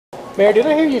Mayor, did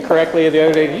I hear you correctly the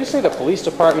other day? Did you say the police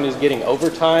department is getting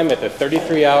overtime at the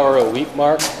 33-hour-a-week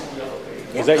mark?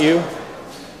 Is that you?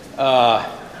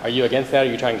 Are you against that? Are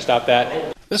you trying to stop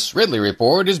that? This Ridley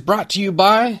Report is brought to you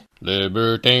by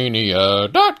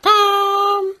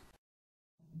Libertania.com.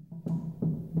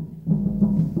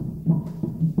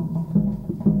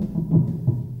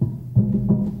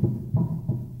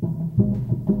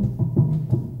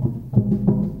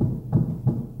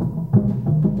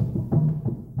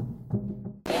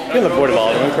 You're on the Board of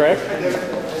Aldermen, correct?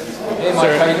 Hey,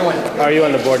 Mike, how you doing? Are you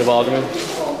on the Board of Aldermen?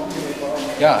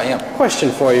 Yeah, I am. Question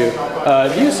for you.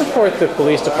 Do you support the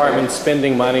police department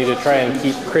spending money to try and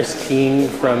keep Chris King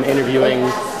from interviewing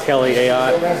Kelly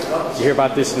Ayotte? Did you hear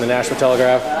about this in the Nashua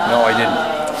Telegraph? No, I didn't.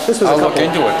 I'll look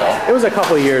into it, though. It was a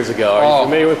couple of years ago. Are you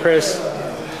familiar with Chris?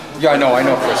 Yeah, I know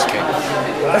Chris King.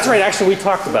 That's right. Actually, we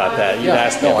talked about that. You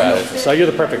asked me about it. So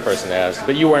you're the perfect person to ask.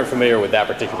 But you weren't familiar with that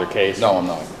particular case. No, I'm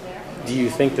not. Do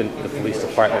you think that the police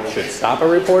department should stop a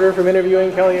reporter from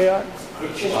interviewing Kelly Ayotte?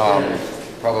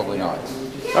 Probably not.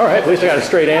 All right. At least I got a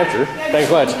straight answer.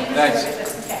 Thanks much. Thanks.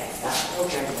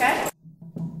 Okay.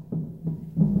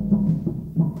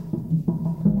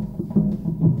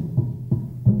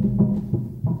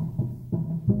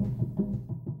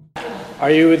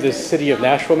 Are you with the city of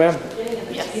Nashua, ma'am?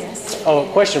 Yes. Oh,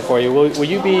 question for you. Will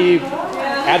you be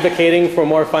advocating for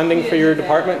more funding for your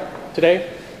department today?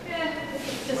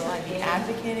 Will I be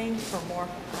advocating for more,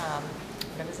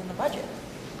 what is in the budget?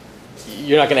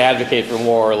 You're not going to advocate for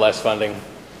more or less funding?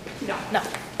 No.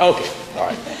 Okay. All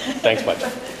right. Thanks much.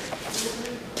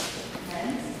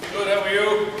 Good, how are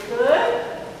you? Good.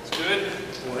 It's good.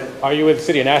 Are you with the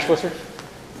city of Nashua, sir?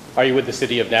 Are you with the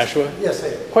city of Nashua? Yes, I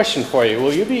am. Question for you.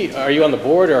 Are you on the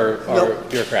board or No.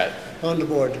 bureaucrat? On the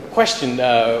board. Question,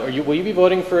 will you be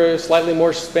voting for slightly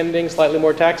more spending, slightly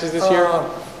more taxes this year?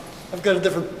 I've got a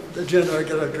different agenda I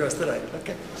got to address tonight.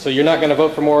 Okay. So you're not going to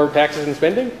vote for more taxes and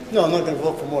spending? No, I'm not going to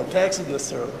vote for more taxes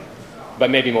necessarily. But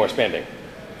maybe more spending?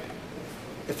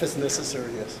 If it's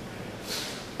necessary, yes.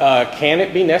 Can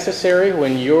it be necessary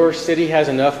when your city has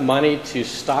enough money to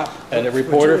stop a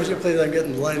reporter? Would you please, I'm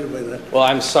getting blinded by that. Well,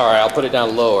 I'm sorry, I'll put it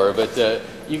down lower, but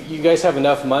you guys have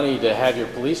enough money to have your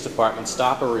police department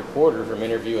stop a reporter from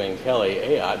interviewing Kelly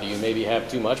Ayotte. Do you maybe have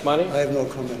too much money? I have no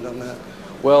comment on that.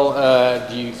 Well,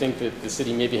 do you think that the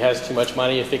city maybe has too much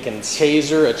money if it can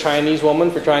taser a Chinese woman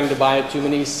for trying to buy too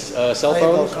many cell phones? I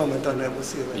have no comment on that. We'll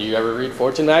see later. Do you ever read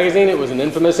Fortune magazine? It was an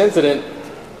infamous incident.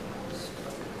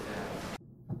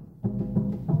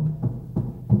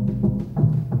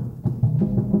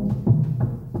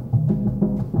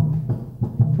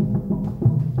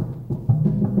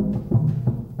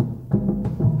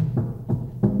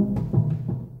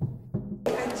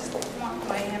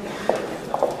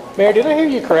 Mayor, did I hear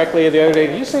you correctly the other day?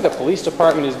 Did you say the police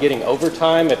department is getting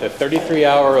overtime at the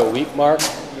 33-hour-a-week mark?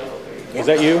 Is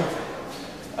that you?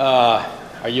 Are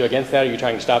you against that? Are you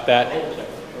trying to stop that?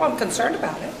 Well, I'm concerned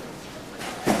about it.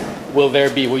 Will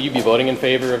you be voting in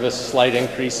favor of a slight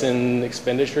increase in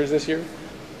expenditures this year?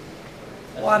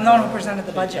 Well, I'm the one who presented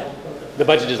the budget. The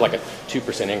budget is like a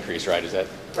 2% increase, right? Is that?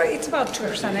 Right, it's about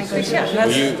 2% increase, yeah.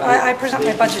 I present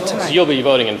my budget So tonight. you'll be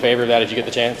voting in favor of that if you get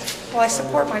the chance? Well, I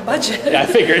support my budget. Yeah, I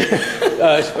figured.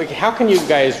 How can you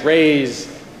guys raise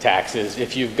taxes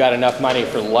if you've got enough money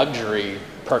for luxury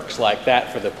perks like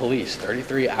that for the police?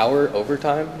 33-hour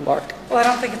overtime, Mark? Well, I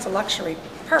don't think it's a luxury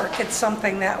perk. It's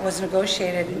something that was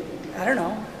negotiated, I don't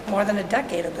know, more than a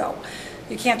decade ago.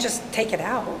 You can't just take it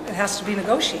out. It has to be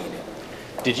negotiated.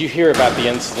 Did you hear about the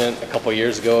incident a couple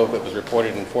years ago that was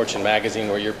reported in Fortune magazine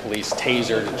where your police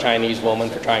tasered a Chinese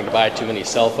woman for trying to buy too many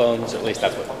cell phones? Or at least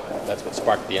that's what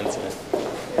sparked the incident.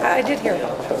 I did hear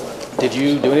about that. Did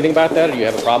you do anything about that, or do you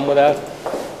have a problem with that?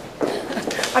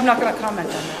 I'm not going to comment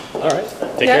on that. All right.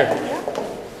 Take care. Yeah.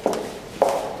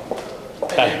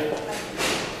 Bye.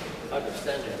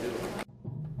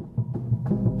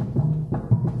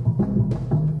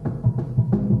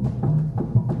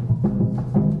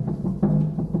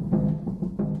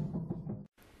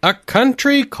 A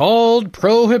Country Called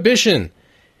Prohibition.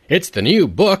 It's the new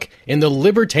book in the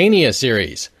Libertania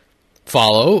series.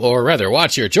 Follow, or rather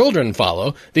watch your children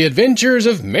follow, the adventures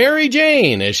of Mary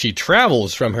Jane as she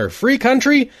travels from her free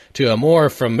country to a more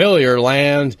familiar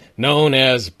land known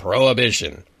as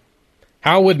Prohibition.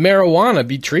 How would marijuana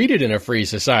be treated in a free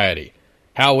society?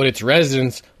 How would its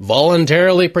residents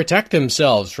voluntarily protect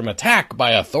themselves from attack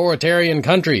by authoritarian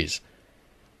countries?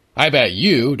 I bet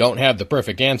you don't have the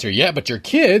perfect answer yet, but your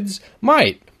kids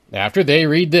might after they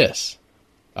read this.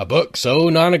 A book so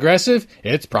non-aggressive,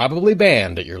 it's probably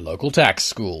banned at your local tax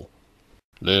school.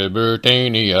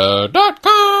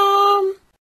 Libertania.com